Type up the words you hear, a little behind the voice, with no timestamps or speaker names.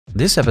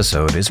This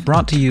episode is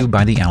brought to you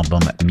by the album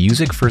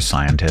Music for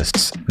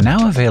Scientists,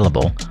 now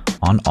available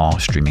on all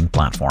streaming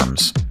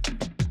platforms.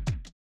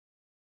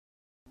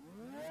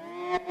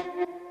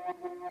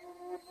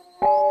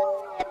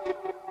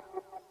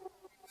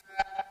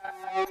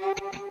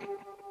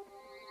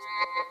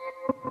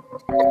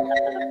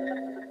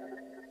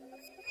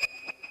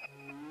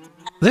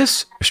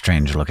 This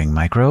strange-looking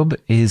microbe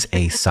is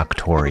a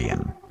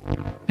Suctorian.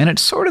 And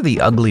it's sort of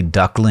the ugly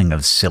duckling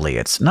of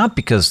Ciliates, not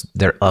because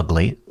they're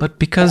ugly, but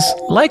because,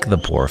 like the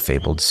poor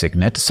fabled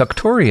cygnet,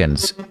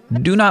 Suctorians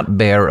do not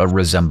bear a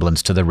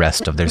resemblance to the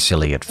rest of their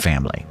ciliate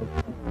family.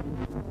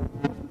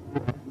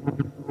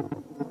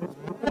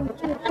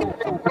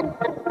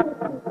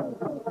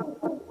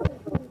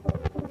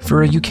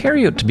 For a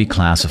eukaryote to be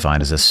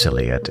classified as a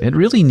ciliate, it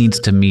really needs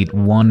to meet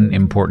one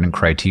important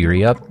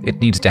criteria. It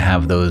needs to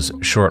have those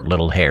short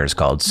little hairs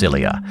called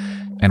cilia.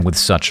 And with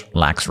such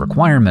lax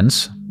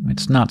requirements,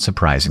 it's not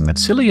surprising that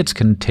ciliates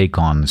can take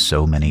on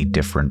so many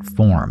different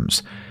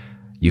forms.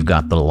 You've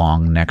got the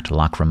long-necked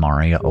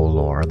Lacrimaria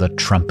olor, the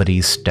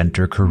trumpety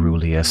Stentor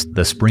caeruleus,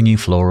 the springy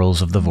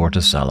florals of the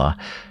Vorticella.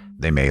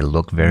 They may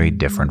look very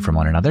different from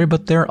one another,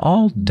 but they're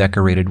all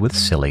decorated with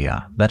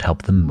cilia that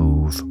help them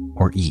move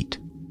or eat.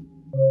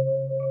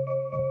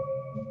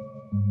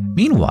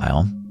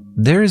 Meanwhile,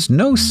 there's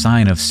no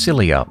sign of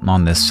cilia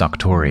on this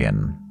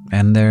Suctorian,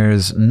 and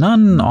there's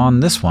none on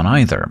this one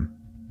either.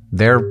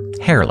 They're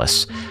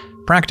hairless,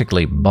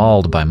 practically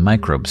bald by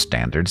microbe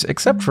standards,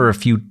 except for a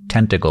few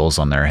tentacles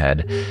on their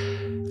head.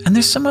 And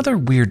there's some other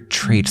weird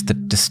traits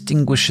that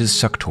distinguishes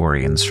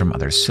Suctorians from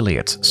other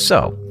ciliates.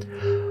 So,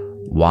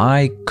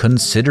 why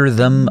consider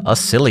them a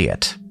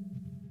ciliate?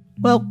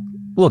 Well,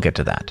 we'll get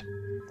to that.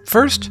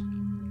 First,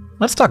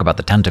 let's talk about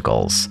the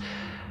tentacles.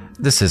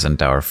 This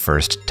isn't our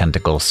first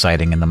tentacle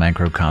sighting in the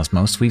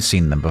microcosmos. We've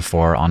seen them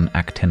before on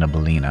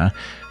Actinobulina,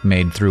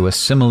 made through a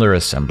similar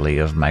assembly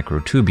of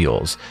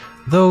microtubules,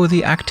 though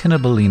the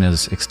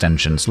Actinobulina's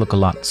extensions look a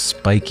lot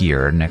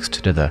spikier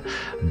next to the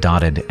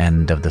dotted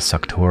end of the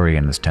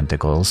Suctorian's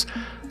tentacles.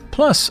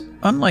 Plus,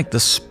 unlike the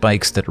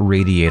spikes that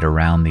radiate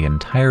around the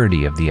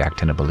entirety of the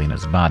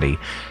Actinobulina's body,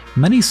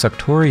 many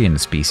Suctorian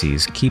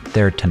species keep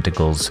their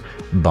tentacles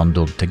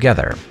bundled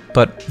together.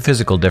 But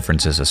physical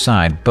differences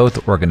aside,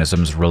 both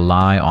organisms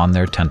rely on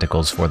their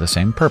tentacles for the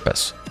same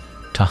purpose: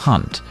 to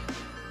hunt.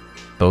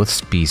 Both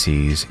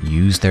species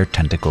use their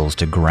tentacles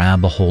to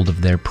grab a hold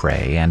of their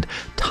prey and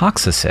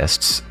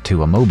toxocysts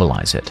to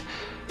immobilize it.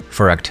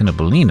 For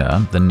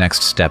Actinobulina, the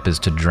next step is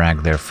to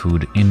drag their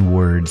food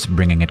inwards,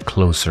 bringing it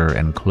closer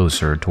and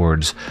closer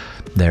towards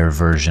their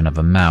version of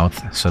a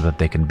mouth so that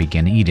they can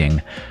begin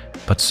eating.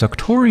 But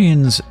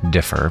Suctorians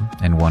differ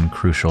in one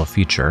crucial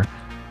feature: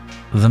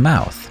 the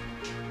mouth.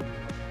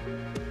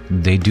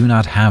 They do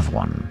not have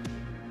one.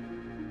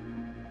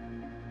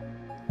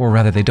 Or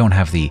rather, they don't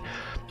have the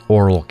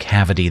oral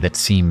cavity that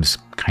seems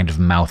kind of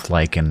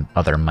mouth-like in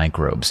other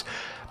microbes,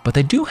 but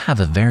they do have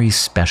a very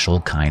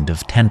special kind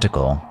of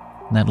tentacle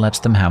that lets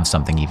them have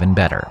something even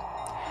better: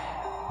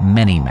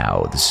 many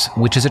mouths,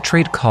 which is a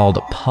trait called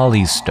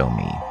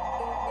polystomy.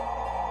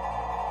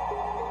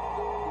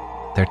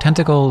 Their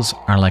tentacles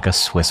are like a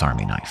Swiss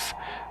Army knife.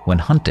 When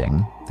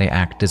hunting, they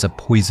act as a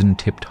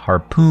poison-tipped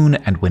harpoon,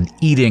 and when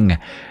eating,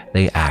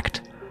 they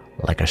act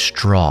like a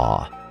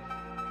straw.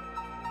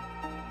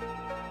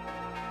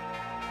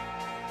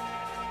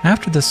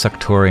 After the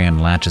Suctorian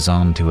latches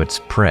onto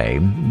its prey,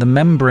 the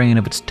membrane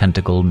of its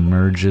tentacle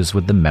merges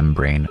with the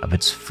membrane of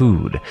its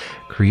food,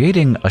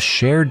 creating a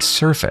shared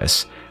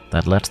surface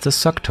that lets the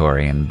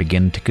Suctorian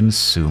begin to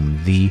consume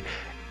the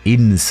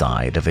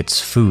inside of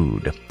its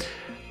food.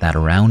 That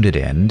rounded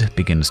end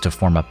begins to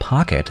form a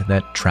pocket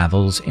that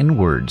travels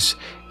inwards,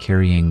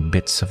 carrying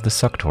bits of the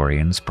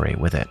Suctorian's prey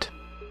with it.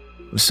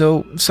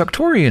 So,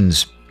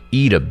 Suctorians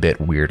eat a bit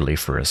weirdly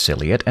for a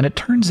ciliate, and it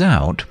turns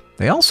out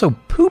they also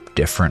poop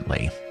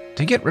differently.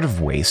 To get rid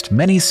of waste,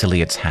 many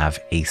ciliates have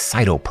a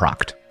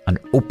cytoproct, an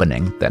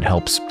opening that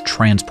helps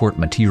transport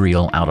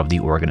material out of the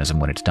organism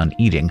when it's done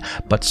eating,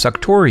 but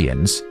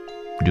Suctorians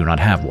do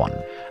not have one.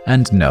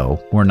 And no,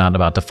 we're not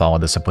about to follow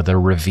this up with a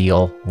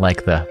reveal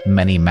like the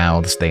many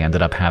mouths they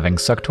ended up having.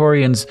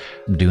 Suctorians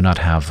do not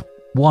have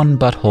one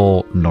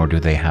butthole, nor do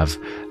they have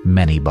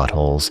many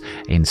buttholes.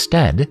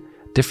 Instead,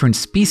 different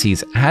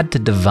species had to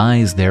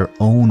devise their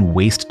own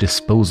waste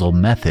disposal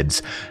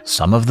methods.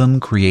 Some of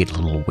them create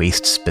little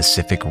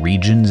waste-specific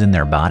regions in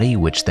their body,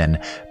 which then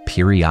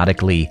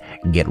periodically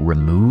get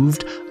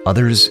removed.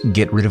 Others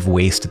get rid of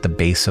waste at the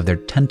base of their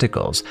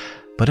tentacles.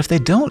 But if they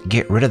don't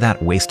get rid of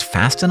that waste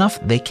fast enough,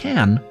 they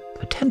can,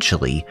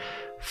 potentially,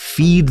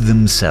 feed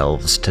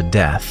themselves to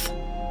death.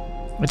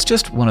 It's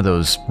just one of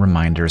those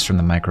reminders from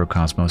the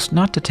microcosmos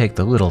not to take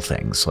the little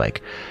things,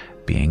 like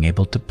being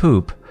able to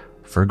poop,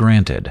 for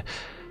granted.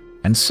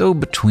 And so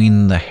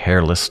between the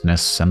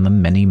hairlessness and the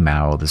many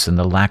mouths and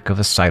the lack of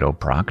a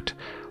cytoproct,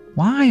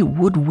 why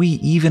would we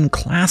even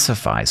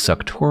classify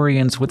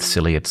Suctorians with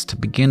ciliates to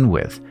begin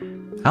with?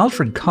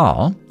 Alfred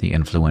Kahl, the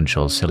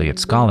influential ciliate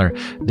scholar,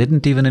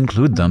 didn't even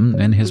include them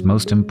in his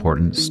most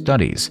important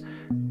studies.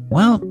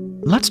 Well,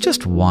 let's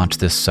just watch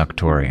this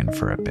Suctorian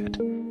for a bit.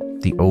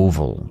 The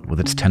oval with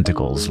its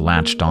tentacles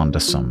latched onto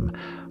some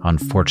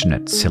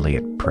unfortunate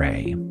ciliate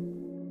prey.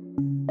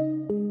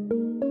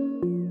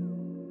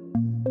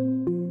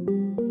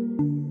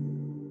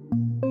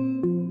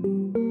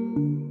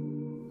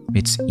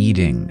 It's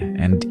eating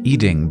and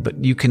eating,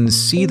 but you can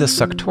see the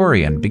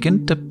Suctorian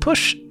begin to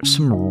push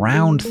some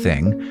round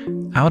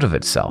thing out of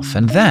itself,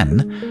 and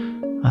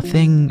then a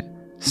thing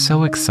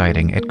so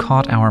exciting it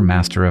caught our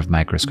master of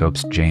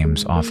microscopes,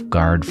 James, off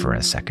guard for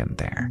a second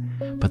there.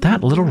 But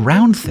that little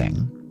round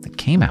thing that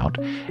came out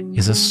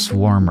is a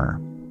swarmer,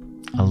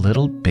 a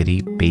little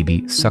bitty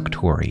baby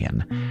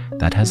Suctorian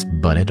that has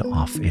budded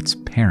off its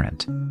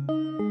parent.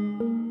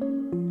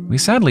 We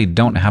sadly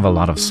don't have a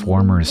lot of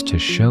swarmers to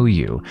show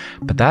you,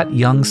 but that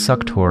young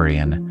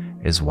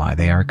Suctorian is why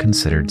they are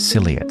considered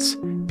ciliates,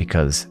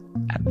 because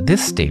at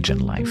this stage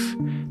in life,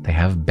 they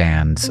have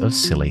bands of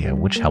cilia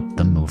which help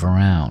them move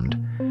around.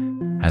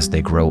 As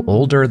they grow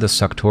older, the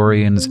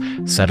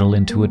Suctorians settle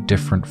into a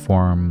different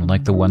form,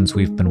 like the ones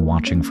we've been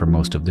watching for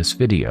most of this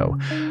video.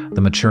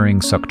 The maturing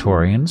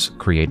Suctorians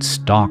create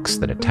stalks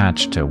that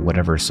attach to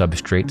whatever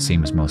substrate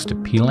seems most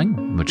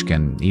appealing, which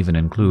can even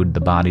include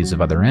the bodies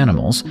of other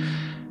animals.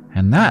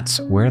 And that's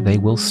where they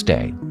will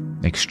stay,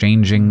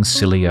 exchanging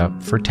cilia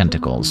for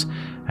tentacles,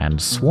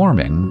 and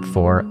swarming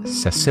for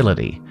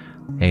sessility,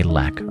 a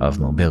lack of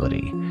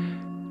mobility.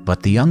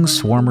 But the young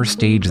swarmer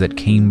stage that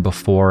came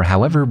before,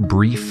 however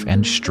brief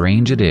and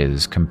strange it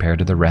is compared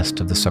to the rest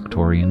of the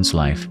Suctorian's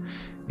life,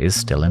 is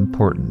still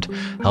important,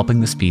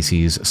 helping the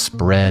species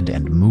spread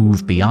and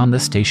move beyond the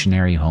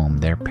stationary home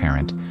their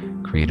parent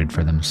created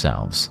for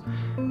themselves.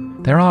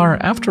 There are,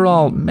 after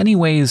all, many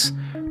ways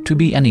to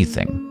be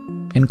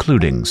anything,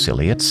 including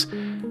ciliates,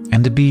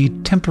 and to be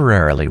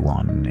temporarily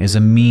one is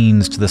a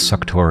means to the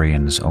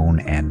Suctorian's own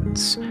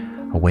ends,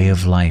 a way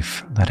of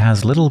life that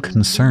has little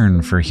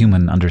concern for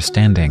human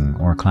understanding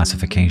or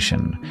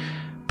classification,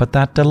 but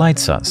that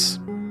delights us,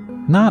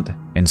 not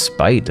in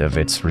spite of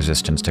its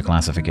resistance to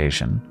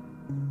classification,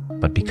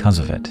 but because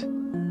of it.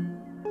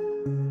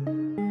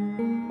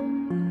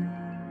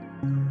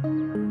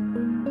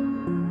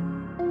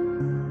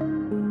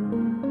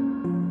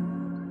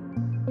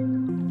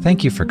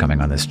 Thank you for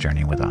coming on this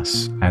journey with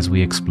us as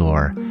we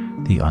explore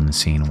the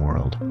unseen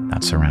world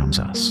that surrounds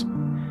us.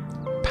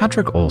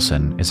 Patrick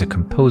Olson is a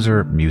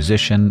composer,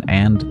 musician,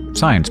 and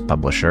science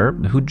publisher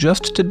who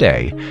just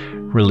today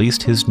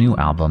released his new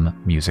album,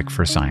 Music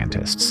for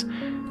Scientists.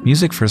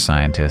 Music for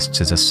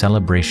Scientists is a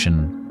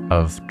celebration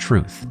of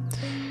truth.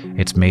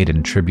 It's made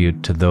in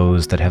tribute to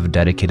those that have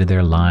dedicated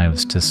their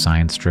lives to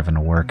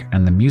science-driven work,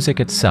 and the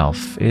music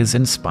itself is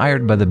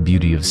inspired by the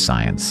beauty of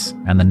science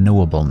and the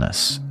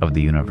knowableness of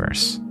the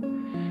universe.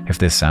 If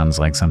this sounds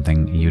like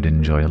something you'd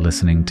enjoy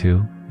listening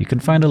to, you can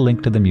find a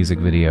link to the music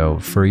video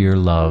For Your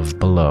Love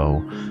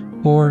below,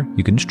 or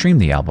you can stream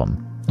the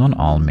album on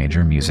all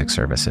major music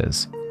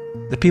services.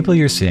 The people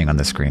you're seeing on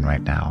the screen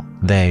right now,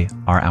 they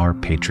are our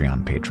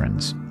Patreon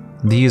patrons.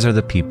 These are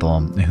the people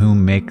who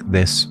make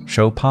this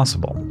show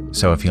possible.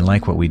 So if you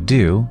like what we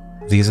do,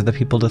 these are the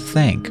people to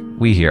thank.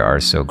 We here are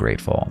so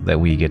grateful that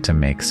we get to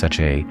make such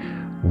a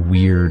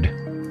weird,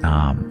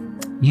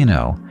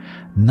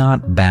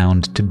 not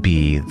bound to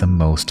be the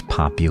most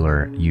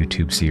popular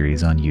YouTube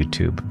series on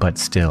YouTube, but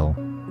still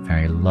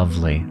very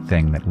lovely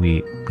thing that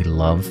we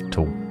love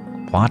to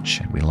watch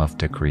and we love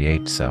to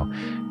create. So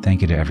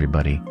thank you to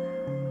everybody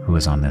who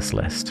is on this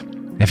list.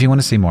 If you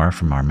want to see more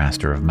from our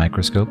master of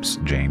microscopes,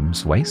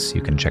 James Weiss,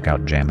 you can check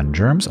out Jam and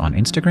Germs on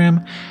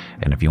Instagram.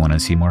 And if you want to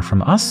see more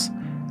from us,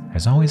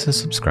 there's always a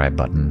subscribe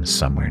button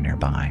somewhere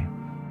nearby.